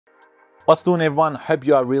What's doing, everyone? Hope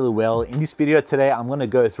you are really well. In this video today, I'm going to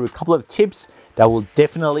go through a couple of tips that will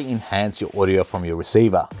definitely enhance your audio from your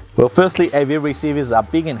receiver. Well, firstly, AV receivers are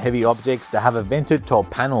big and heavy objects that have a vented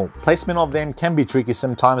top panel. Placement of them can be tricky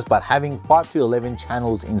sometimes, but having 5 to 11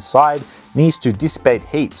 channels inside needs to dissipate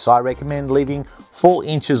heat, so I recommend leaving 4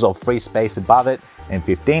 inches of free space above it and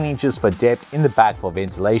 15 inches for depth in the back for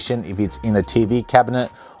ventilation if it's in a TV cabinet,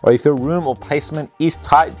 or if your room or placement is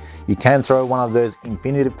tight, you can throw one of those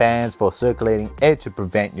infinity fans for circulating air to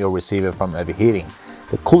prevent your receiver from overheating.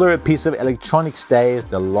 The cooler a piece of electronics stays,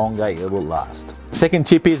 the longer it will last. Second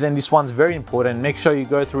tip is, and this one's very important, make sure you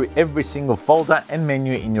go through every single folder and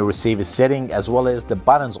menu in your receiver setting, as well as the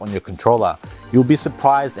buttons on your controller. You'll be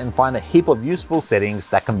surprised and find a heap of useful settings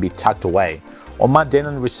that can be tucked away. On my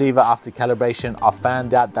Denon receiver, after calibration, I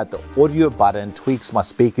found out that the audio button tweaks my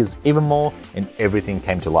speakers even more, and everything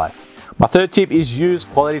came to life. My third tip is use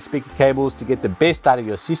quality speaker cables to get the best out of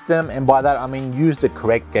your system, and by that I mean use the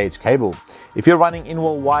correct gauge cable. If you're running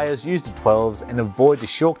in-wall wires, use the 12s and avoid the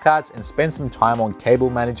shortcuts, and spend some time on cable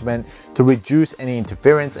management to reduce any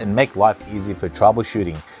interference and make life easy for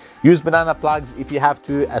troubleshooting. Use banana plugs if you have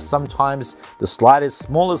to, as sometimes the slightest,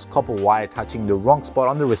 smallest copper wire touching the wrong spot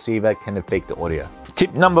on the receiver can affect the audio.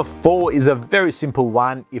 Tip number 4 is a very simple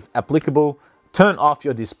one. If applicable, turn off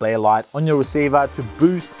your display light on your receiver to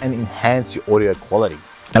boost and enhance your audio quality.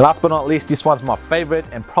 And last but not least, this one's my favorite,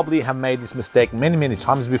 and probably have made this mistake many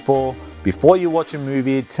times before. Before you watch a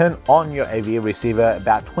movie, turn on your AV receiver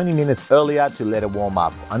about 20 minutes earlier to let it warm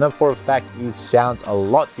up. I know for a fact it sounds a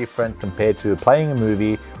lot different compared to playing a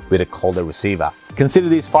movie with a colder receiver. Consider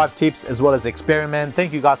these 5 tips as well as experiment.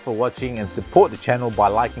 Thank you guys for watching, and support the channel by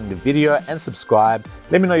liking the video and subscribe.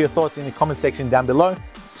 Let me know your thoughts in the comment section down below.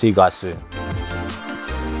 See you guys soon.